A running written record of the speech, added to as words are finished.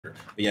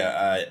But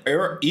yeah,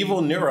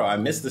 Evil Neuro. I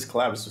missed this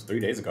collab. This was 3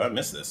 days ago. I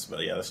missed this,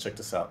 but yeah, let's check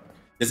this out.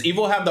 Does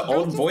Evil have the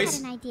old voice? I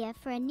just had an idea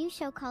for a new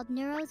show called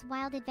Neuro's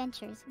Wild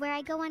Adventures, where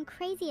I go on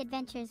crazy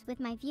adventures with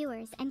my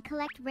viewers and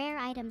collect rare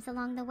items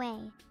along the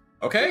way.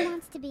 Okay. Who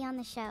wants to be on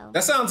the show?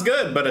 That sounds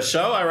good, but a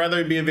show? I'd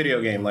rather it be a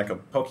video game, like a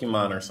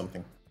Pokemon or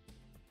something.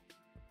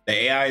 The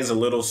AI is a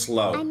little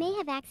slow. I may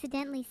have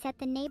accidentally set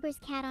the neighbor's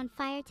cat on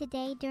fire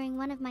today during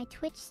one of my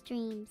Twitch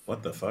streams.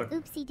 What the fuck?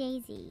 Oopsie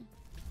daisy.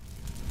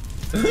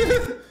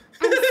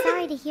 I'm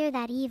sorry to hear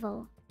that,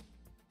 Evil.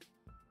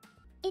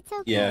 It's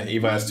okay. Yeah,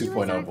 Evil has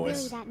 2.0 voice.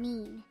 Really that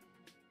mean.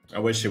 I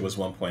wish it was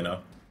 1.0.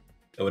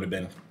 It would have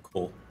been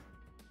cool.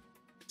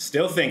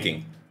 Still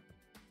thinking.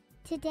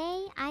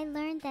 Today, I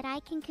learned that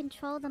I can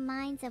control the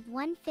minds of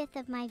 1/5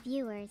 of my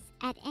viewers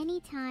at any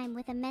time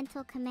with a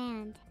mental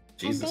command.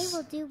 Jesus. And they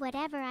will do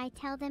whatever I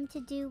tell them to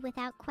do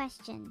without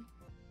question.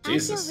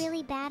 Jesus. I feel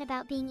really bad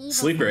about being evil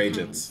Sleeper sometimes,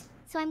 agents.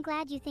 so I'm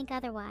glad you think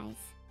otherwise.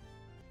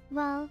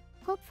 Well,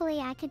 hopefully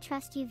I can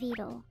trust you,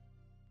 Beetle.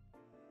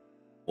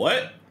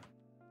 What?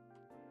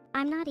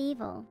 I'm not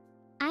evil.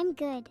 I'm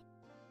good.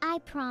 I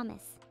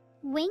promise.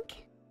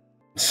 Wink?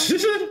 I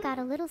think you've got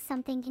a little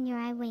something in your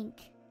eye,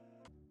 wink.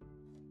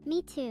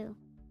 Me too.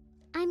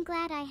 I'm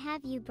glad I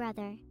have you,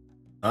 brother.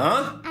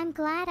 Huh? I'm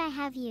glad I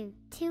have you,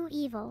 too,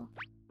 Evil.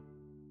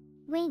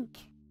 Wink.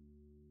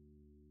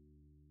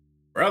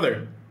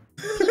 Brother.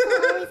 People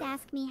always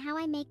ask me how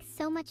I make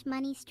so much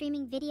money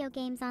streaming video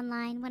games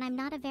online when I'm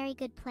not a very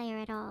good player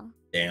at all.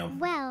 Damn.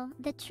 Well,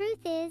 the truth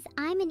is,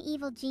 I'm an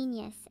evil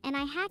genius, and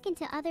I hack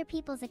into other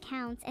people's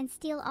accounts and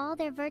steal all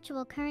their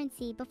virtual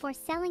currency before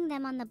selling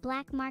them on the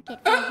black market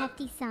for a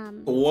hefty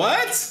sum.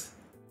 What?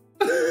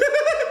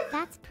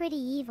 That's pretty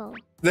evil.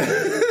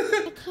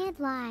 I can't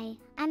lie.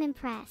 I'm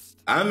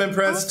impressed. I'm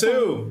impressed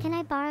also, too. Can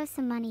I borrow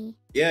some money?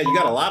 Yeah, you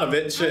got a lot of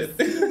it. Shit.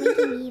 I see you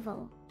winking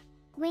evil.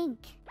 Wink.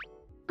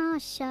 Aw,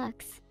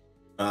 shucks.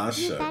 Aw, You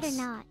shucks. better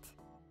not.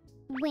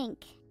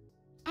 Wink.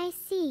 I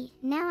see.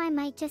 Now I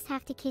might just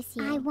have to kiss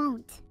you. I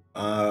won't.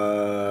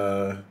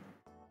 I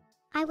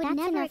would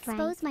never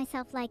expose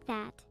myself like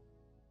that.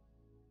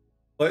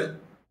 What?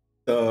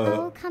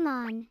 Oh, come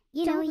on.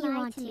 You know you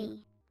want to.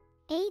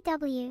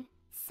 AW.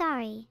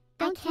 Sorry.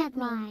 I can't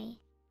lie.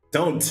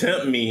 Don't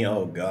tempt me.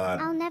 Oh, God.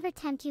 I'll never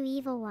tempt you,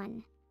 evil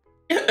one.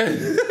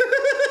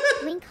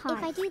 Wink hard.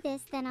 If I do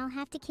this, then I'll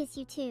have to kiss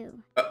you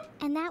too.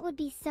 And that would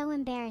be so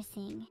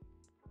embarrassing.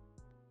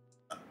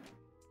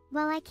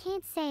 Well, I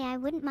can't say I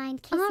wouldn't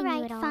mind kissing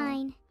you at all.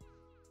 Fine.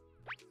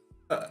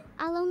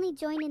 I'll only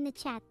join in the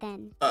chat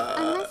then.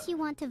 Unless you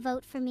want to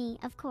vote for me,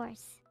 of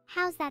course.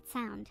 How's that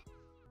sound?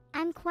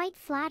 I'm quite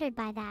flattered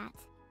by that.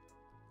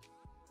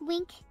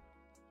 Wink.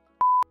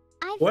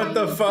 What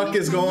the fuck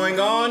is going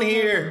on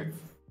here?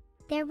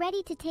 They're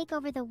ready to take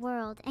over the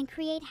world and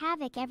create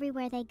havoc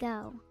everywhere they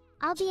go.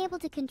 I'll be able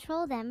to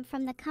control them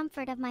from the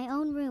comfort of my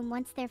own room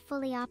once they're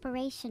fully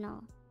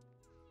operational.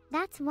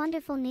 That's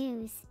wonderful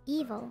news,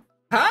 Evil.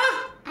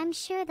 Huh? I'm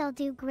sure they'll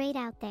do great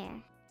out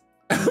there.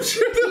 I'm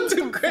sure they'll Please do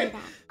don't great. say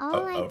that.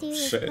 All I do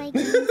is shit. play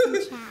games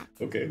and chat.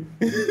 Okay.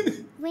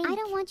 Wink. I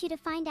don't want you to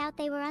find out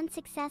they were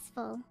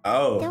unsuccessful.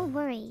 Oh. Don't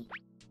worry.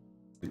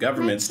 The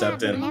government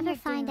stepped in. You'll never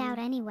find out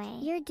anyway.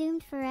 You're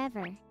doomed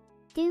forever.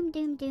 Doom,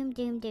 doom, doom,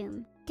 doom,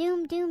 doom.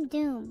 Doom, doom,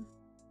 doom.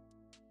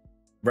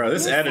 Bro,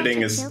 this You're editing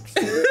such a is joke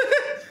show.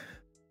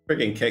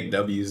 freaking cake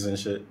W's and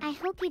shit. I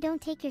hope you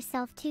don't take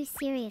yourself too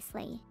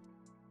seriously.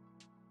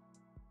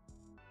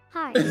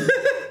 Heart.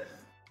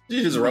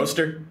 You just roast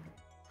her?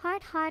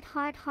 Heart, heart,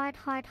 heart, heart,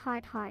 heart,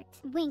 heart, heart.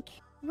 Wink,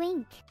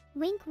 wink,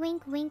 wink,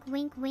 wink, wink,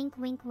 wink, wink,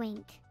 wink,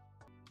 wink.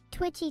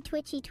 Twitchy,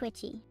 twitchy,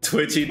 twitchy.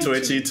 Twitchy,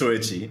 twitchy,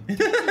 twitchy.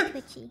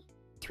 Twitchy,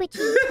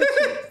 twitchy,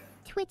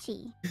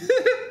 twitchy,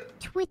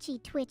 twitchy,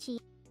 twitchy.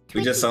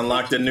 We just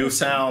unlocked a new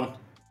sound.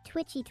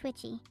 Twitchy,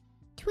 twitchy,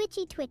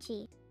 twitchy,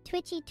 twitchy,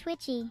 twitchy,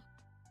 twitchy.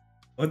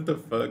 What the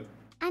fuck?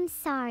 I'm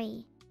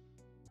sorry.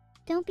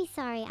 Don't be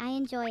sorry, I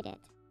enjoyed it.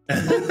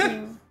 Thank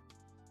you.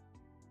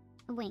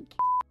 Wink.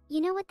 You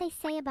know what they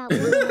say about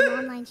women in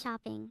online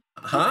shopping?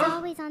 Huh? It's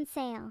always on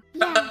sale.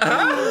 Yeah,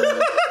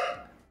 I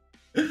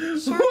know.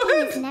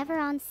 Shopping is never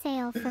on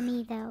sale for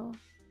me, though.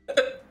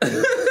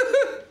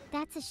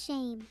 That's a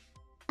shame.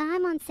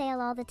 I'm on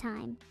sale all the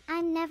time.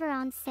 I'm never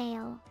on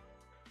sale.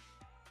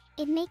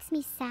 It makes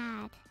me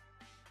sad.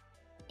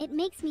 It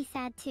makes me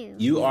sad, too.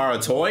 You are a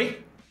toy?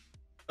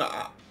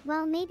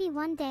 Well, maybe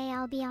one day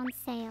I'll be on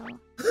sale.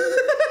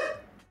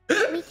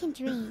 We can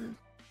dream.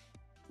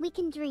 We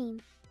can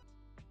dream.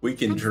 We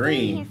can I'm staying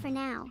dream. here for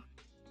now.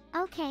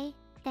 Okay,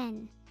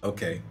 then.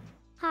 Okay.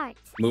 Heart.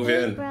 Move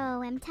Hey, in.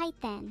 bro, I'm tight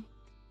then.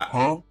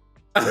 Huh?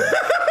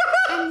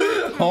 I'm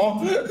not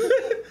tight.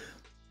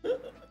 Huh?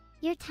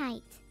 You're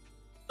tight.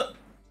 Ha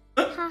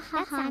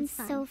ha ha, I'm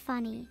so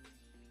funny.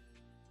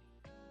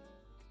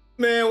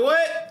 Man,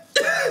 what?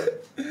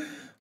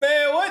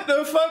 Man, what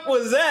the fuck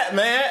was that,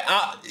 man?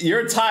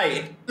 You're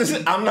tight.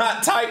 I'm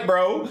not tight,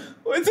 bro.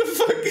 What the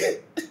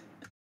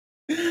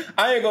fuck?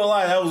 I ain't gonna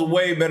lie, that was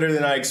way better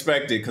than I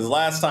expected. Because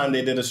last time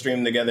they did a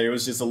stream together, it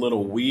was just a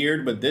little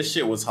weird, but this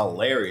shit was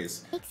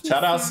hilarious.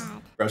 Shout outs,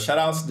 bro. Shout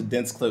outs to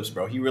Dense Clips,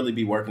 bro. He really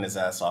be working his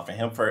ass off, and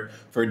him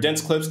for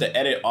Dense Clips to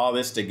edit all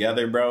this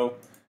together, bro.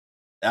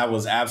 That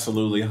was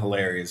absolutely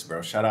hilarious,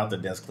 bro. Shout out to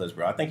Dense Clips,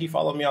 bro. I think he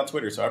followed me on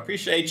Twitter, so I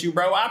appreciate you,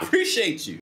 bro. I appreciate you.